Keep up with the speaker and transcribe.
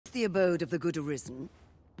the abode of the Good Arisen?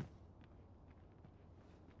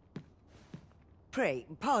 Pray,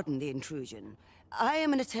 pardon the intrusion. I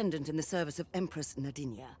am an attendant in the service of Empress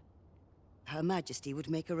Nadinia. Her Majesty would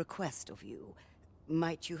make a request of you.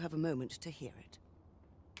 Might you have a moment to hear it?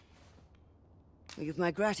 You've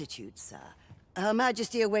my gratitude, sir. Her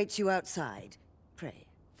Majesty awaits you outside. Pray,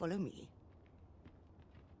 follow me.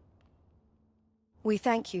 We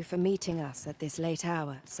thank you for meeting us at this late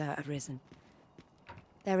hour, Sir Arisen.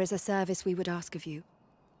 There is a service we would ask of you.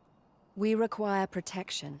 We require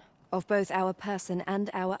protection of both our person and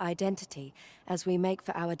our identity as we make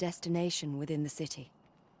for our destination within the city.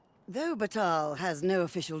 Though bathal has no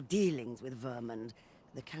official dealings with Vermund,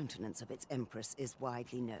 the countenance of its Empress is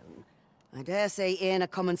widely known. I dare say even a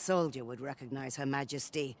common soldier would recognize Her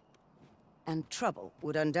Majesty. And trouble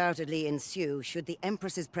would undoubtedly ensue should the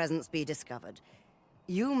Empress's presence be discovered.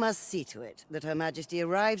 You must see to it that Her Majesty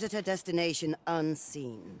arrives at her destination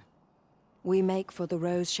unseen. We make for the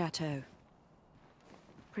Rose Chateau.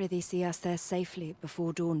 Prithee see us there safely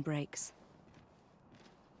before dawn breaks.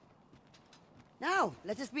 Now,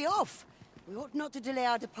 let us be off! We ought not to delay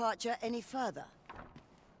our departure any further.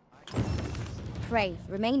 Pray,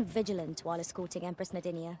 remain vigilant while escorting Empress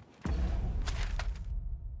Nadinia.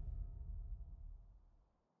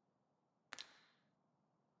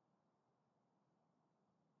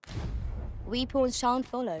 We pawns shan't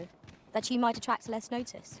follow, that you might attract less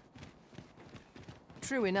notice.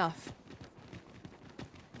 True enough.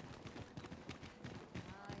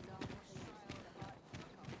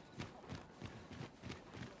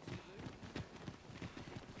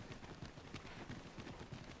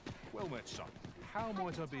 Well met, son. How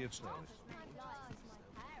might I be of service?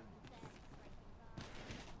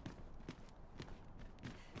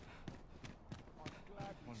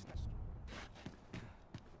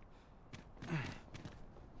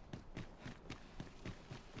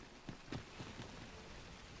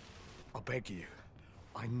 I beg you.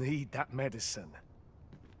 I need that medicine.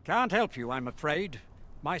 Can't help you, I'm afraid.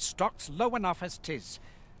 My stock's low enough as 'tis.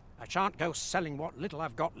 I shan't go selling what little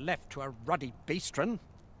I've got left to a ruddy beastren.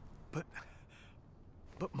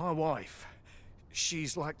 But my wife,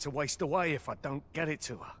 she's like to waste away if I don't get it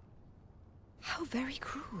to her. How very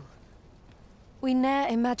cruel. We ne'er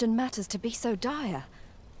imagined matters to be so dire.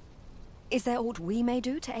 Is there aught we may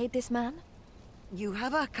do to aid this man? You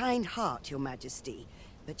have a kind heart, Your Majesty,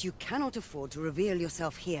 but you cannot afford to reveal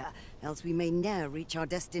yourself here, else we may ne'er reach our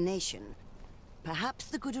destination. Perhaps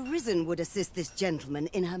the Good Arisen would assist this gentleman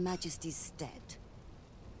in Her Majesty's stead.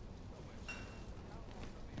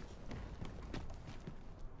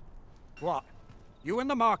 What? You in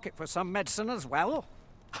the market for some medicine as well?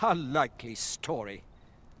 A likely story.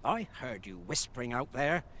 I heard you whispering out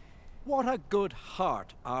there. What a good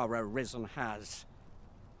heart our Arisen has.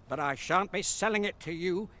 But I shan't be selling it to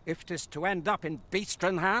you if 'tis to end up in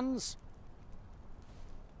beastren hands.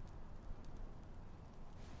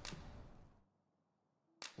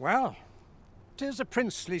 Well, 'tis a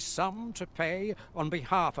princely sum to pay on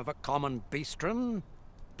behalf of a common beastren,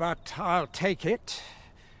 but I'll take it.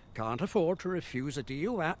 Can't afford to refuse a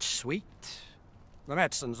deal that sweet. The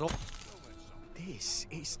medicine's all... This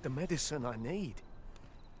is the medicine I need.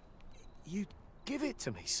 You'd give it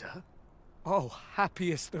to me, sir? Oh,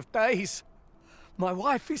 happiest of days. My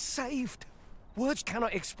wife is saved. Words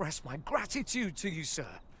cannot express my gratitude to you,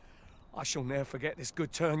 sir. I shall ne'er forget this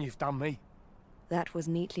good turn you've done me. That was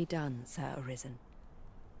neatly done, Sir Arisen.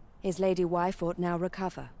 His lady wife ought now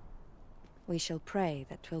recover. We shall pray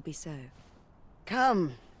that 'twill be so.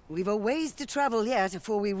 Come, we've a ways to travel yet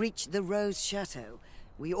before we reach the Rose Chateau.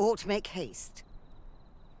 We ought make haste.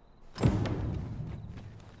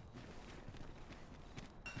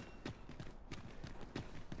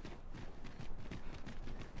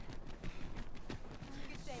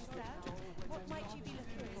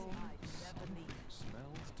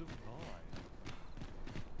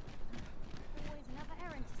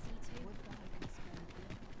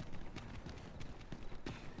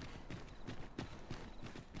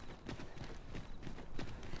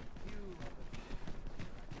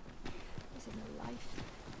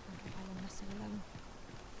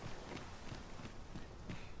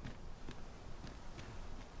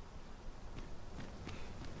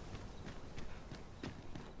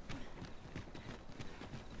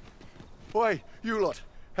 Oi, you lot,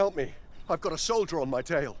 help me. I've got a soldier on my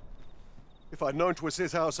tail. If I'd known 'twas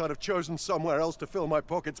his house, I'd have chosen somewhere else to fill my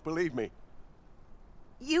pockets, believe me.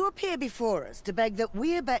 You appear before us to beg that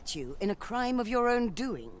we abet you in a crime of your own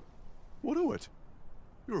doing. What o' it?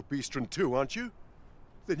 You're a beastren too, aren't you?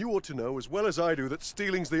 Then you ought to know as well as I do that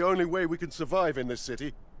stealing's the only way we can survive in this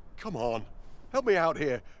city. Come on, help me out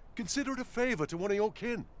here. Consider it a favor to one of your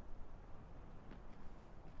kin.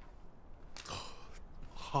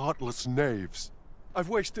 heartless knaves. I've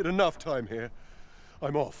wasted enough time here.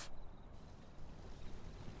 I'm off.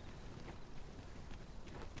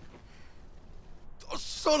 Oh,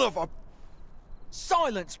 son of a...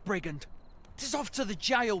 Silence, brigand! 'Tis off to the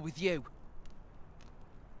jail with you.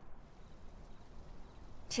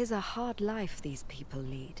 'Tis a hard life these people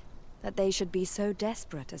lead, that they should be so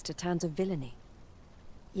desperate as to turn to villainy.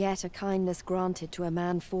 Yet a kindness granted to a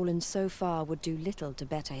man fallen so far would do little to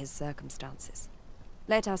better his circumstances.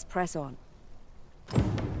 Let us press on. No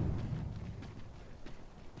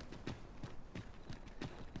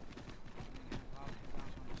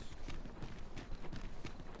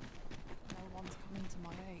one's coming to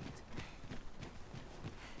my aid.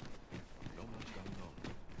 Not much going on.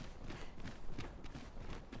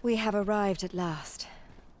 We have arrived at last.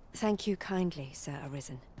 Thank you kindly, Sir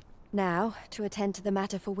Arisen. Now, to attend to the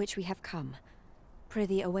matter for which we have come.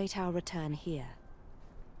 Prithee await our return here.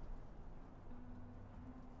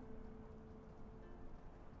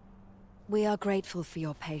 We are grateful for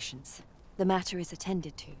your patience. The matter is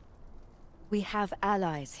attended to. We have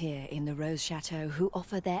allies here in the Rose Chateau who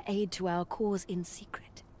offer their aid to our cause in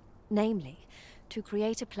secret. Namely, to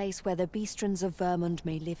create a place where the beastrons of Vermund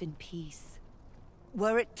may live in peace.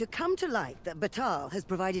 Were it to come to light that bathal has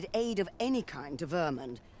provided aid of any kind to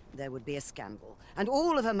Vermund, there would be a scandal, and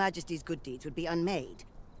all of Her Majesty's good deeds would be unmade.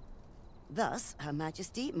 Thus, Her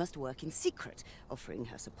Majesty must work in secret, offering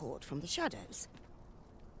her support from the shadows.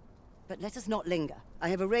 But let us not linger. I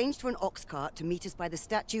have arranged for an ox cart to meet us by the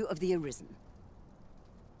statue of the Arisen.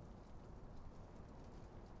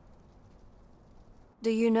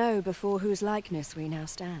 Do you know before whose likeness we now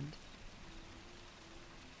stand?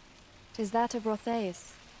 'Tis that of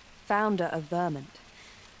Rotheus, founder of Vermund.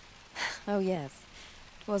 Oh yes,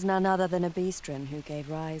 'twas none other than a beastren who gave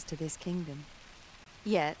rise to this kingdom.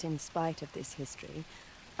 Yet, in spite of this history,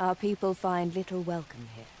 our people find little welcome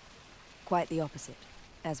here. Quite the opposite,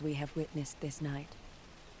 as we have witnessed this night.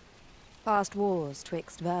 Past wars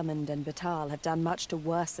twixt Vermund and bathal have done much to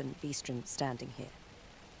worsen beastrons standing here.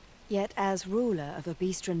 Yet as ruler of a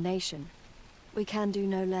beastren nation, we can do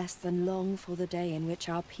no less than long for the day in which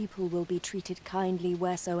our people will be treated kindly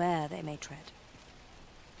wheresoe'er they may tread.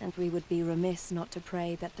 And we would be remiss not to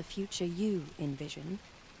pray that the future you envision,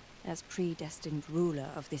 as predestined ruler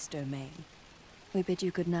of this domain. We bid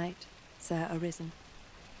you good night, Sir Arisen.